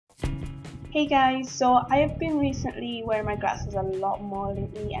Hey guys, so I have been recently wearing my glasses a lot more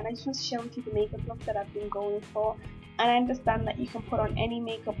lately, and I just want to share with you the makeup look that I've been going for. And I understand that you can put on any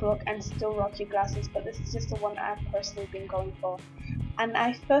makeup look and still rock your glasses, but this is just the one I've personally been going for. And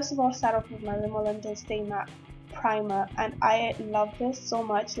I first of all start off with my Rimmel London Stay Matte primer, and I love this so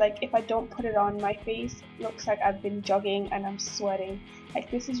much. Like, if I don't put it on, my face looks like I've been jogging and I'm sweating. Like,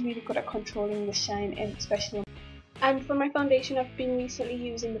 this is really good at controlling the shine, and especially. And for my foundation, I've been recently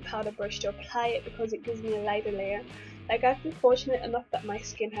using the powder brush to apply it because it gives me a lighter layer. Like, I've been fortunate enough that my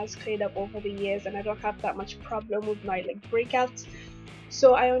skin has cleared up over the years and I don't have that much problem with my breakouts.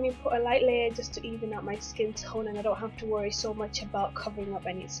 So I only put a light layer just to even out my skin tone, and I don't have to worry so much about covering up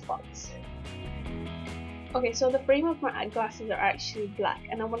any spots. Okay, so the frame of my eyeglasses are actually black,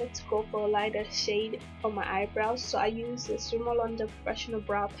 and I wanted to go for a lighter shade on my eyebrows, so I use this Rimmel London Professional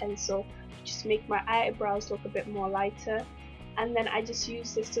Brow Pencil to just make my eyebrows look a bit more lighter. And then I just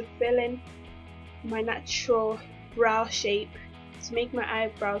use this to fill in my natural brow shape to make my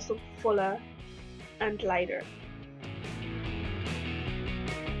eyebrows look fuller and lighter.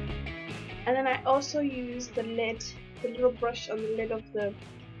 And then I also use the little brush on the lid of the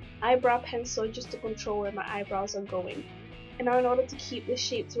eyebrow pencil just to control where my eyebrows are going. And now, in order to keep the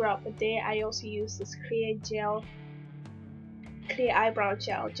shape throughout the day, I also use this clear eyebrow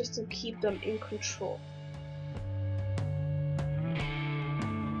gel just to keep them in control.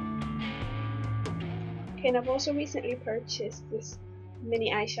 Okay, and I've also recently purchased this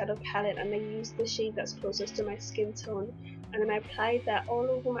mini eyeshadow palette, and I use the shade that's closest to my skin tone, and then I apply that all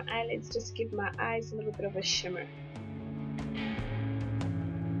over my eyelids just to give my eyes a little bit of a shimmer.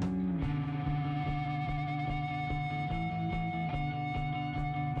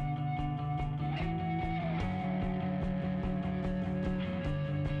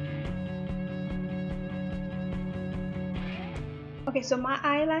 Okay, so my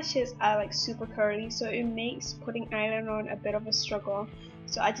eyelashes are super curly, so it makes putting eyeliner on a bit of a struggle.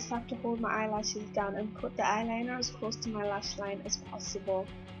 So I just have to hold my eyelashes down and put the eyeliner as close to my lash line as possible.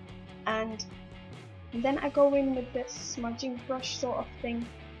 And then I go in with this smudging brush sort of thing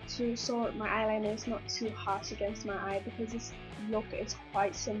so my eyeliner is not too harsh against my eye, because this look is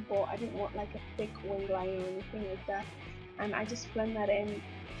quite simple. I didn't want like a thick wing liner or anything like that. And I just blend that in.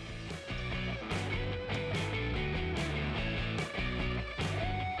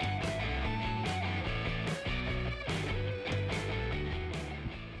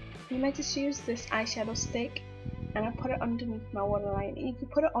 And I just use this eyeshadow stick and I put it underneath my waterline. You can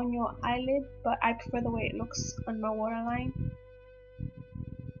put it on your eyelid, but I prefer the way it looks on my waterline.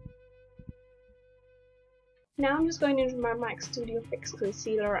 Now I'm just going in with my MAC Studio Fix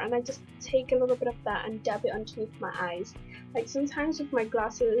Concealer, and I just take a little bit of that and dab it underneath my eyes. Like, sometimes with my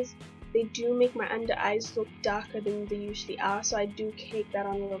glasses, they do make my under eyes look darker than they usually are, so I do cake that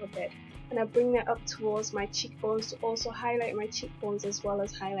on a little bit. And I bring that up towards my cheekbones to also highlight my cheekbones as well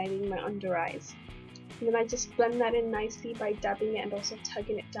as highlighting my under eyes. And then I just blend that in nicely by dabbing it and also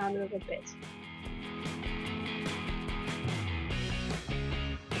tugging it down a little bit.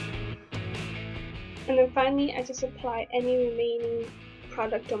 And then finally, I just apply any remaining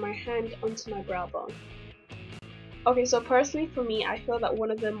product on my hand onto my brow bone. Okay, so personally for me, I feel that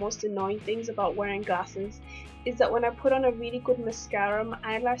one of the most annoying things about wearing glasses is that when I put on a really good mascara, my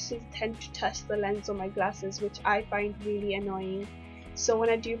eyelashes tend to touch the lens on my glasses, which I find really annoying. So when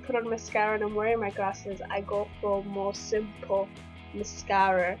I do put on mascara and I'm wearing my glasses, I go for a more simple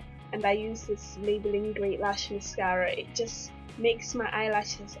mascara, and I use this Maybelline Great Lash Mascara. It just makes my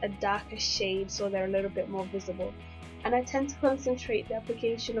eyelashes a darker shade so they're a little bit more visible. And I tend to concentrate the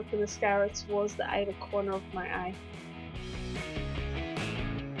application of the mascara towards the outer corner of my eye.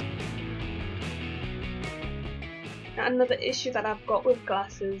 Now, another issue that I've got with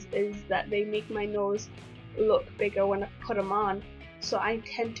glasses is that they make my nose look bigger when I put them on. So I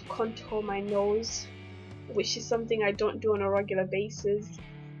tend to contour my nose, which is something I don't do on a regular basis.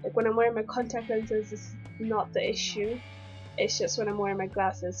 Like, when I'm wearing my contact lenses, it's not the issue. It's just when I'm wearing my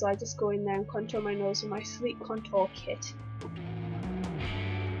glasses. So I just go in there and contour my nose with my Sleek Contour Kit.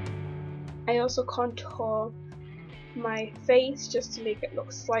 I also contour my face just to make it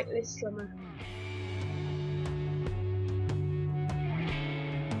look slightly slimmer.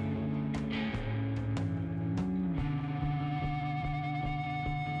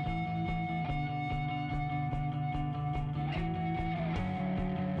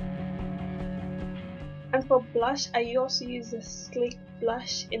 And for blush, I also use a sleek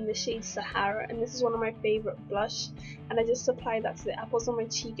blush in the shade Sahara, and this is one of my favorite blush, and I just apply that to the apples on my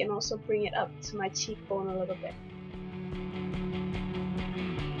cheek and also bring it up to my cheekbone a little bit.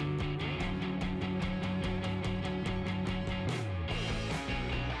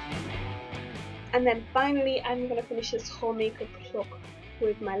 And then finally I'm going to finish this whole makeup look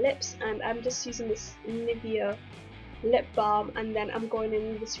with my lips, and I'm just using this Nivea lip balm, and then I'm going in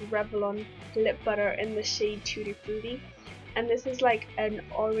with this Revlon lip butter in the shade Tutti Frutti. And this is like an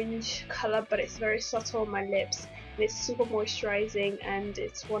orange color, but it's very subtle on my lips, and it's super moisturizing, and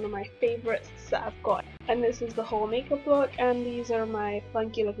it's one of my favorites that I've got. And this is the whole makeup look, and these are my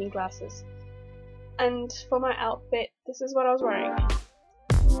funky looking glasses. And for my outfit, this is what I was wearing.